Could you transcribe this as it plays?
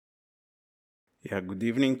Yeah, good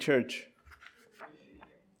evening, church.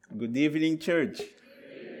 Good evening, church.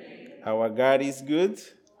 Our God is good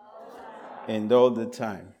and all the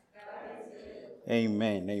time.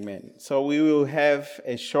 Amen, amen. So we will have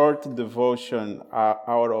a short devotion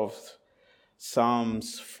out of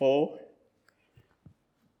Psalms 4.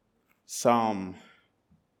 Psalm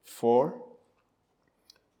 4.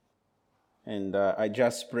 And I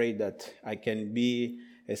just pray that I can be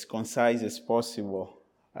as concise as possible.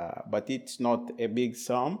 But it's not a big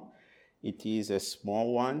psalm. It is a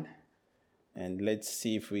small one. And let's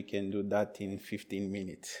see if we can do that in 15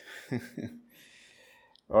 minutes.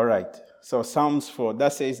 All right. So Psalms 4,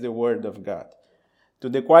 that says the word of God. To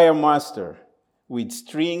the choir master, with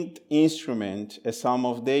stringed instrument, a psalm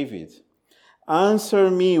of David. Answer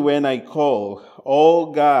me when I call, O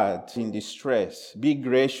God, in distress. Be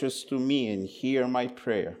gracious to me and hear my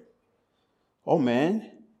prayer. O man,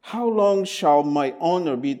 how long shall my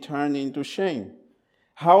honor be turned into shame?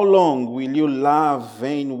 How long will you love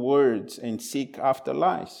vain words and seek after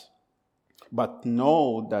lies? But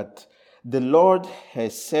know that the Lord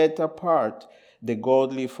has set apart the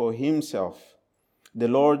godly for himself. The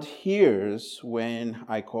Lord hears when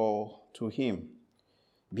I call to him.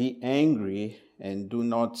 Be angry and do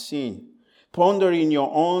not sin. Ponder in your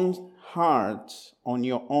own hearts, on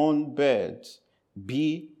your own beds.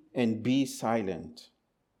 Be silent.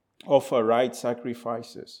 Offer right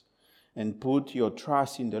sacrifices and put your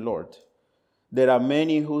trust in the Lord. There are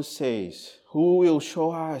many who say, who will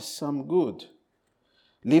show us some good?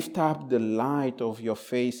 Lift up the light of your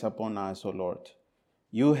face upon us, O Lord.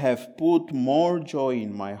 You have put more joy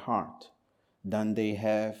in my heart than they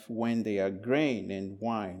have when their grain and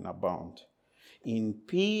wine abound. In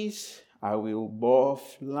peace I will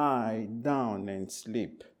both lie down and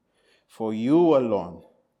sleep. For you alone,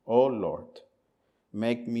 O Lord,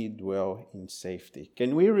 make me dwell in safety.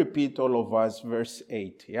 Can we repeat all of us verse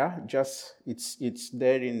 8? Yeah, just it's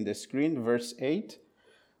there in the screen, verse 8.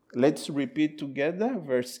 Let's repeat together,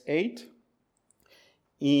 verse 8.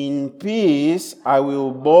 In peace I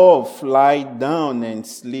will both lie down and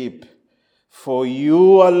sleep. For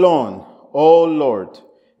you alone, O Lord,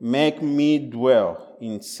 make me dwell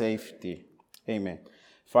in safety. Amen.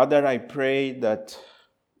 Father, I pray that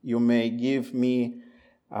you may give me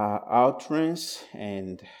utterance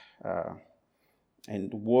and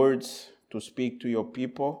words to speak to your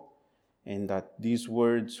people, and that these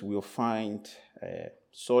words will find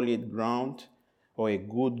solid ground or a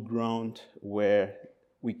good ground where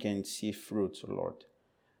we can see fruits, Lord.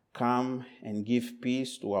 Come and give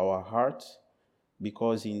peace to our hearts,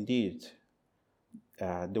 because indeed,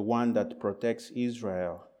 the one that protects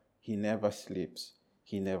Israel, he never sleeps,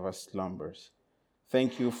 he never slumbers.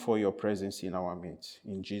 Thank you for your presence in our midst.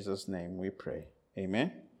 In Jesus' name we pray.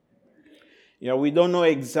 Amen. Yeah, we don't know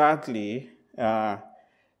exactly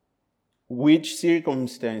which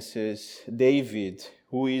circumstances David,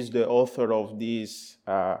 who is the author of this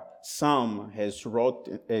psalm, has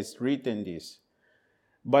written this.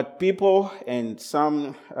 But people and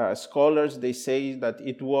some scholars, they say that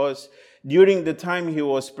it was during the time he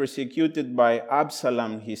was persecuted by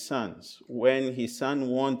Absalom, his son, when his son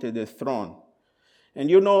wanted the throne. And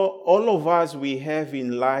you know, all of us, we have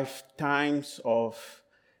in life times of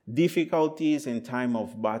difficulties and time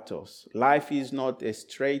of battles. Life is not a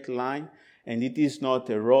straight line, and it is not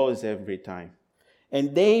a rose every time.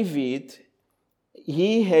 And David,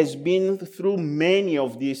 he has been through many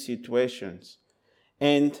of these situations.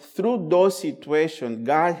 And through those situations,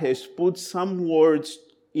 God has put some words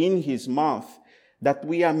in his mouth that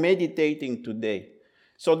we are meditating today.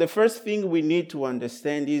 So the first thing we need to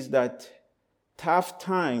understand is that tough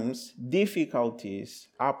times, difficulties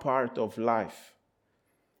are part of life.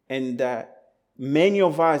 And many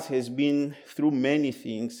of us has been through many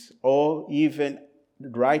things, or even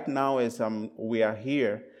right now as we are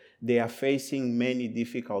here, they are facing many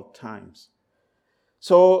difficult times.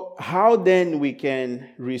 So how then we can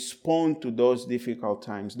respond to those difficult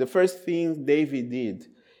times? The first thing David did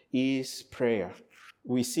is prayer.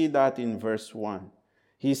 We see that in verse 1.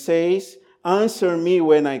 He says, answer me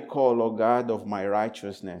when I call, O God of my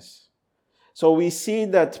righteousness. So we see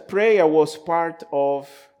that prayer was part of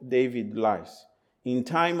David's life. In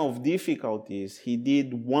time of difficulties, he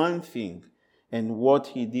did one thing, and what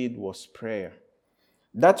he did was prayer.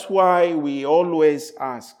 That's why we always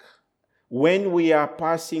ask, when we are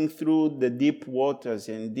passing through the deep waters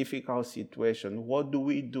and difficult situations, what do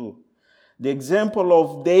we do? The example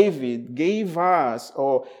of David gave us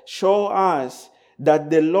or show us that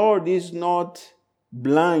the Lord is not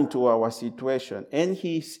blind to our situation, and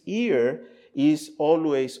his ear is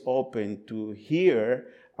always open to hear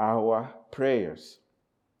our prayers.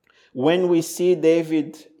 When we see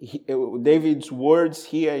David's words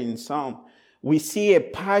here in Psalm, we see a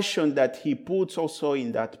passion that he puts also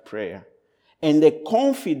in that prayer, and the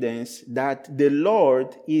confidence that the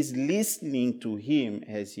Lord is listening to him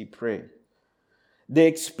as he prays. The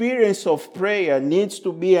experience of prayer needs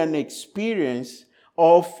to be an experience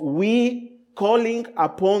of we calling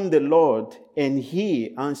upon the Lord and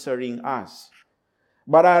he answering us.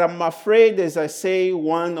 But I'm afraid, as I say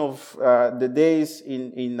one of the days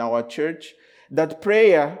in our church, that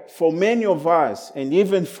prayer for many of us, and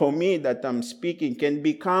even for me that I'm speaking, can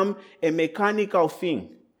become a mechanical thing,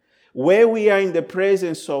 where we are in the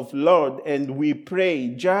presence of Lord and we pray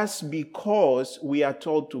just because we are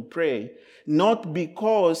told to pray, not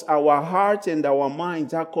because our hearts and our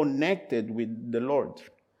minds are connected with the Lord.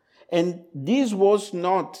 And this was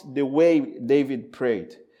not the way David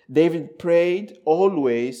prayed. David prayed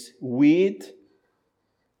always with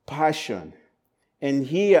passion. And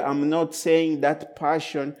here I'm not saying that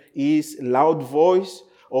passion is loud voice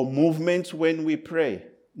or movements when we pray.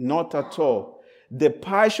 Not at all. The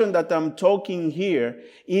passion that I'm talking here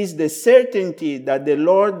is the certainty that the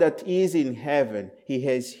Lord that is in heaven, he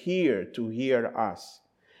is here to hear us.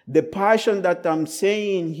 The passion that I'm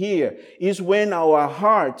saying here is when our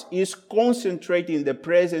heart is concentrating in the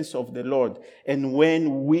presence of the Lord, and where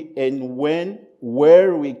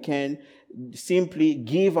we can simply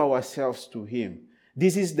give ourselves to him.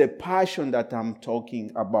 This is the passion that I'm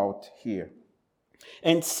talking about here.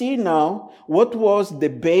 And see now what was the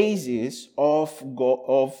basis of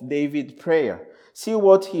David's prayer. See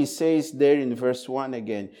what he says there in verse 1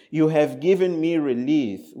 again. You have given me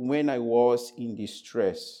relief when I was in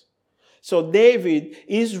distress. So David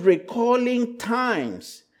is recalling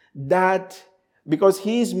times that, because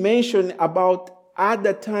he is mentioned about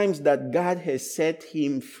other times that God has set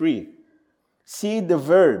him free. See the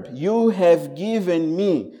verb, you have given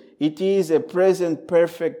me. It is a present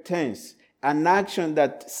perfect tense. An action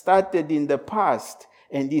that started in the past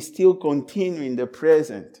and is still continuing in the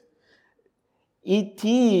present. It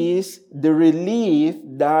is the relief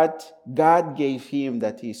that God gave him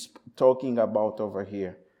that he's talking about over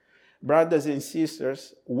here. Brothers and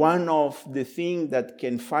sisters, one of the things that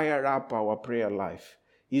can fire up our prayer life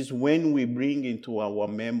is when we bring into our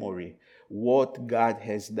memory what God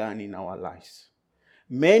has done in our lives.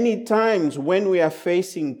 Many times when we are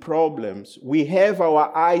facing problems, we have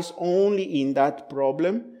our eyes only in that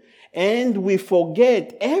problem and we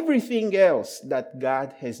forget everything else that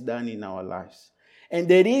God has done in our lives. And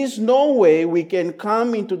there is no way we can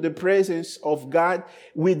come into the presence of God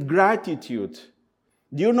with gratitude.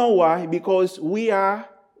 Do you know why? Because we are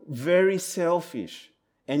very selfish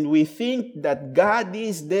and we think that God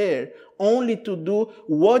is there only to do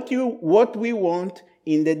what we want,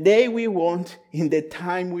 in the day we want, in the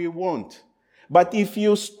time we want. But if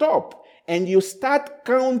you stop and you start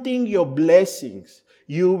counting your blessings,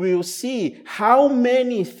 you will see how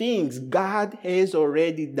many things God has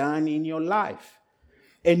already done in your life.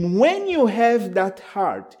 And when you have that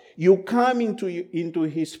heart, you come into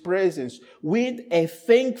his presence with a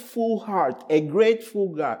thankful heart, a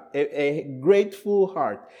grateful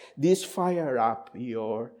heart. This fire up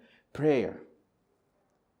your prayer.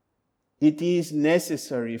 It is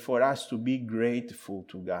necessary for us to be grateful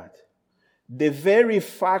to God. The very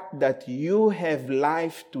fact that you have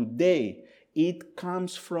life today, it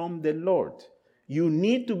comes from the Lord. You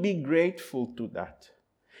need to be grateful to that.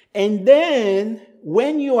 And then,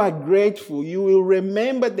 when you are grateful, you will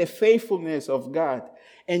remember the faithfulness of God.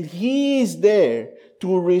 And he is there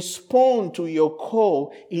to respond to your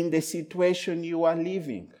call in the situation you are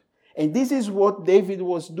living. And this is what David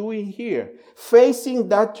was doing here. Facing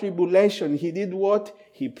that tribulation, he did what?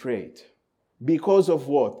 He prayed. Because of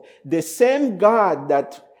what? The same God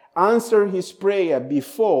that answered his prayer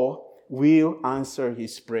before will answer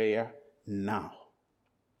his prayer now,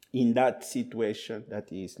 in that situation that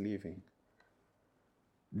he is living.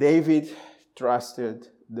 David trusted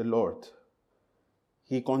the Lord.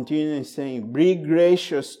 He continued saying, be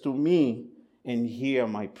gracious to me and hear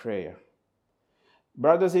my prayer.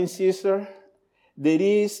 Brothers and sisters, there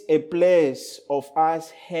is a place of us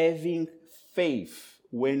having faith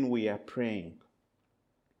when we are praying.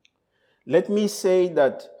 Let me say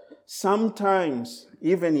that sometimes,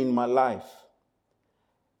 even in my life,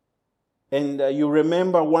 and you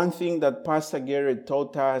remember one thing that Pastor Garrett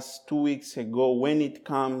taught us 2 weeks ago when it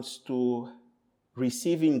comes to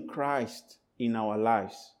receiving Christ in our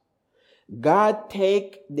lives. God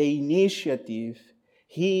takes the initiative.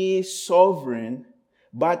 He is sovereign.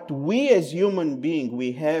 But we as human beings,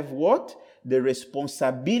 we have what? The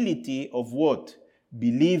responsibility of what?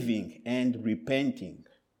 Believing and repenting.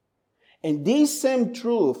 And this same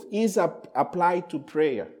truth is applied to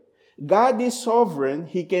prayer. God is sovereign.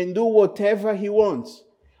 He can do whatever he wants.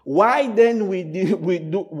 Why then we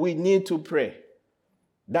need to pray?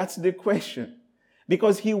 That's the question.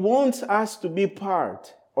 Because he wants us to be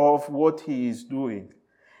part of what he is doing.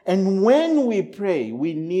 And when we pray,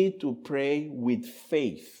 we need to pray with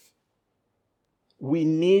faith. We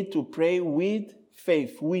need to pray with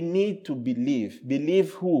faith. We need to believe.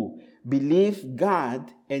 Believe who? Believe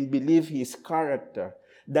God and believe his character.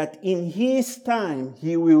 That in his time,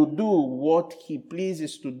 he will do what he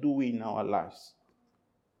pleases to do in our lives.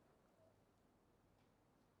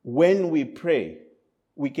 When we pray,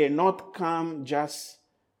 we cannot come just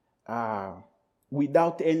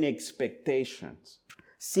without any expectations.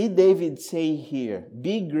 See David say here,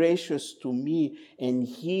 be gracious to me and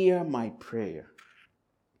hear my prayer.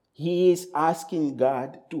 He is asking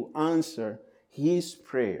God to answer his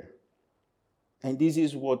prayer. And this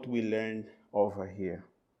is what we learn over here.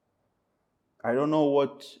 I don't know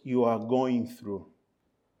what you are going through,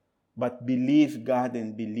 but believe God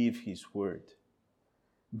and believe his word.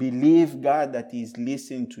 Believe God that he is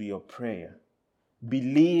listening to your prayer.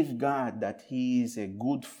 Believe God that he is a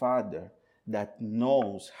good father that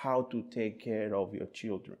knows how to take care of your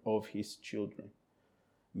children, of his children.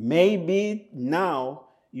 Maybe now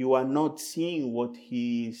you are not seeing what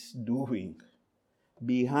he is doing.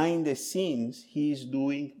 Behind the scenes, he is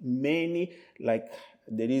doing many, like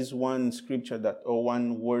there is one scripture or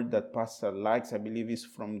one word that Pastor likes, I believe is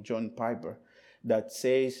from John Piper, that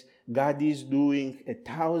says, God is doing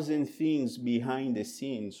 1,000 things behind the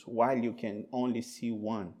scenes while you can only see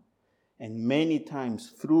one. And many times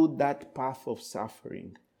through that path of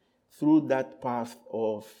suffering, through that path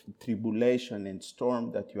of tribulation and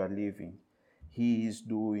storm that you are living, he is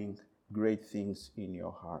doing great things in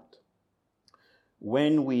your heart.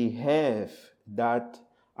 When we have that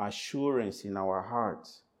assurance in our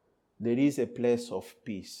hearts, there is a place of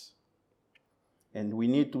peace. And we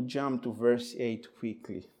need to jump to verse 8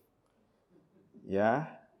 quickly. Yeah?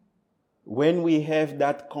 When we have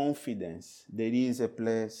that confidence, there is a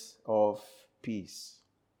place of peace.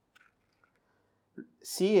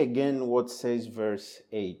 See again what says verse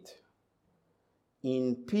 8.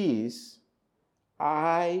 In peace,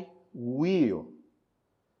 I will.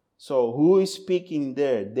 So who is speaking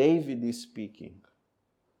there? David is speaking.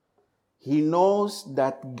 He knows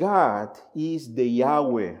that God is the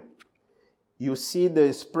Yahweh. You see the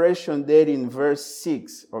expression there in verse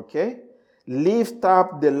 6, okay? Lift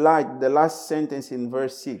up the light, the last sentence in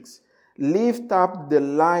verse 6. Lift up the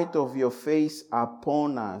light of your face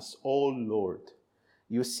upon us, O Lord.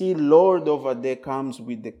 You see, Lord over there comes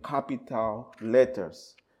with the capital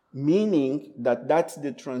letters, meaning that that's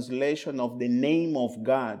the translation of the name of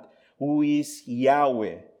God, who is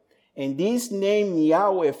Yahweh. And this name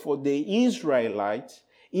Yahweh for the Israelites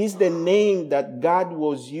is the name that God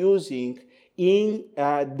was using in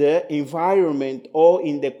the environment or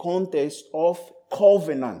in the context of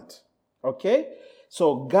covenant. Okay?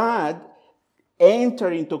 So God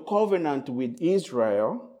entered into covenant with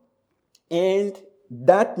Israel, and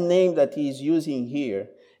that name that he is using here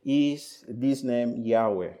is this name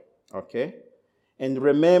Yahweh. Okay? And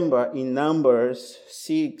remember in Numbers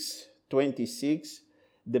 6:26,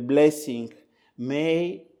 the blessing,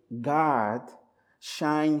 may God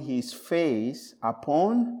shine his face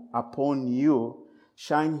upon you,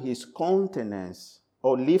 shine his countenance,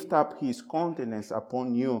 or lift up his countenance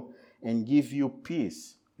upon you and give you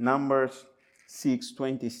peace. Numbers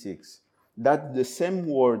 6:26. That's the same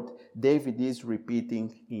word David is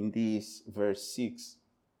repeating in this verse 6.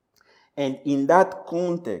 And in that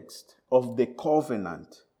context of the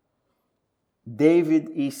covenant,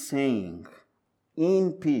 David is saying,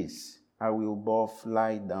 in peace I will both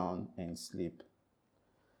lie down and sleep.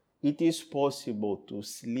 It is possible to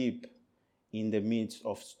sleep in the midst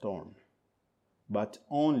of storm, but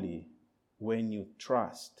only when you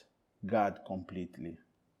trust God completely.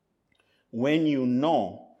 When you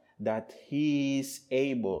know that he is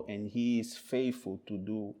able and he is faithful to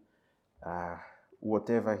do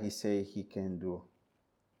whatever he says he can do.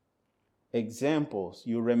 Examples,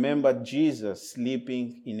 you remember Jesus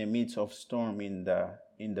sleeping in the midst of storm in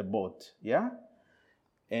the boat, yeah?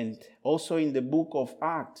 And also in the book of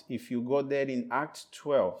Acts, if you go there in Acts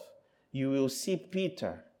 12, you will see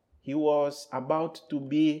Peter. He was about to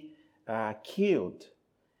be killed.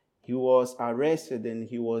 He was arrested and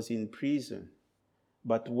he was in prison.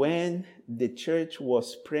 But when the church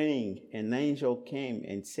was praying, an angel came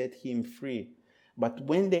and set him free. But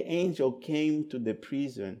when the angel came to the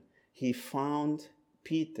prison, he found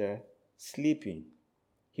Peter sleeping.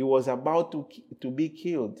 He was about to be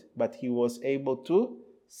killed, but he was able to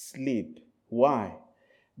sleep. Why?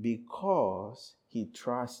 Because he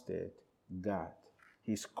trusted God.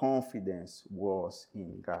 His confidence was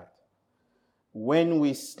in God. When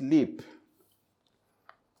we sleep,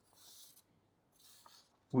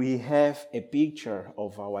 we have a picture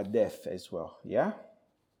of our death as well. Yeah?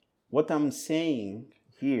 What I'm saying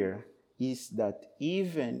here is that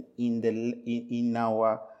even in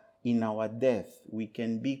our death, we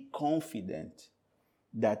can be confident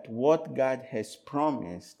that what God has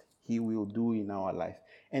promised, he will do in our life.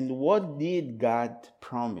 And what did God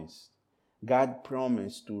promise? God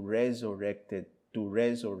promised to resurrect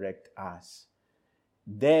us.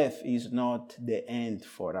 Death is not the end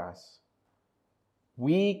for us.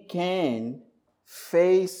 We can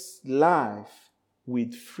face life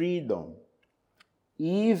with freedom,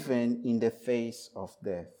 even in the face of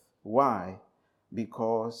death. Why?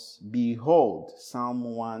 Because behold, Psalm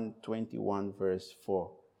 121 verse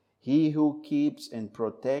 4, he who keeps and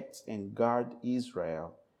protects and guards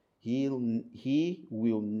Israel, he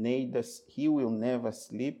will never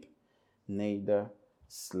sleep, neither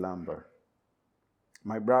slumber.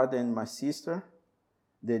 My brother and my sister,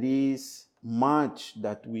 there is much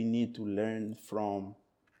that we need to learn from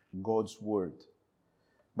God's word.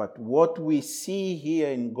 But what we see here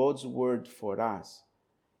in God's word for us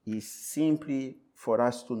is simply for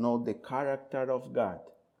us to know the character of God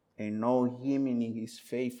and know him in his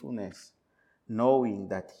faithfulness, knowing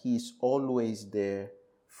that he is always there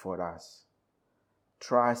for us.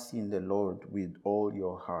 Trust in the Lord with all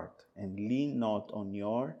your heart and lean not on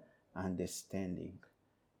your understanding.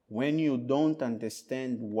 When you don't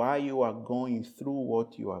understand why you are going through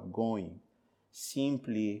what you are going,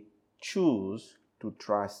 simply choose to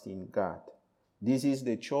trust in God. This is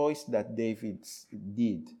the choice that David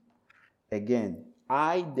did. Again,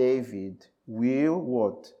 I, David, will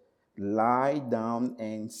what? Lie down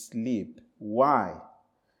and sleep. Why?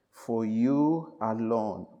 For you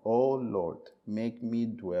alone, O Lord, make me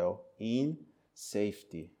dwell in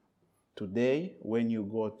safety. Today, when you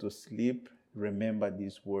go to sleep, remember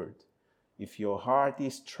this word. If your heart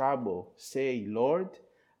is troubled, say, Lord,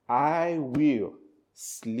 I will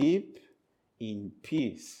sleep in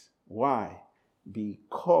peace. Why?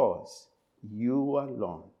 Because you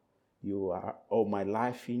alone, my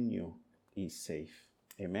life in you is safe.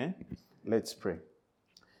 Amen? Let's pray.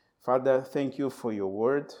 Father, thank you for your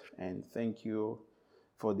word and thank you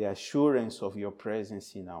for the assurance of your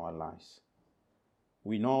presence in our lives.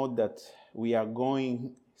 We know that we are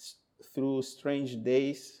going through strange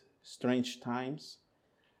days, strange times,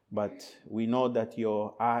 but we know that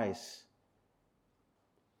your eyes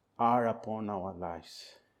are upon our lives.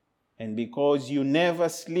 And because you never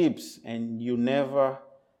sleeps and you never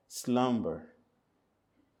slumber,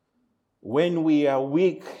 when we are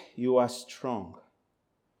weak, you are strong.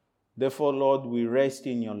 Therefore, Lord, we rest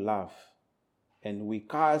in your love and we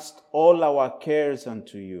cast all our cares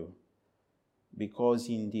unto you, because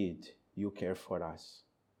indeed you care for us.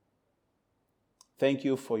 Thank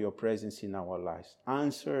you for your presence in our lives.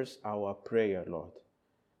 Answers our prayer, Lord,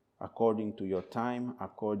 according to your time,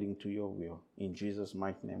 according to your will. In Jesus'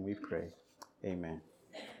 mighty name we pray. Amen.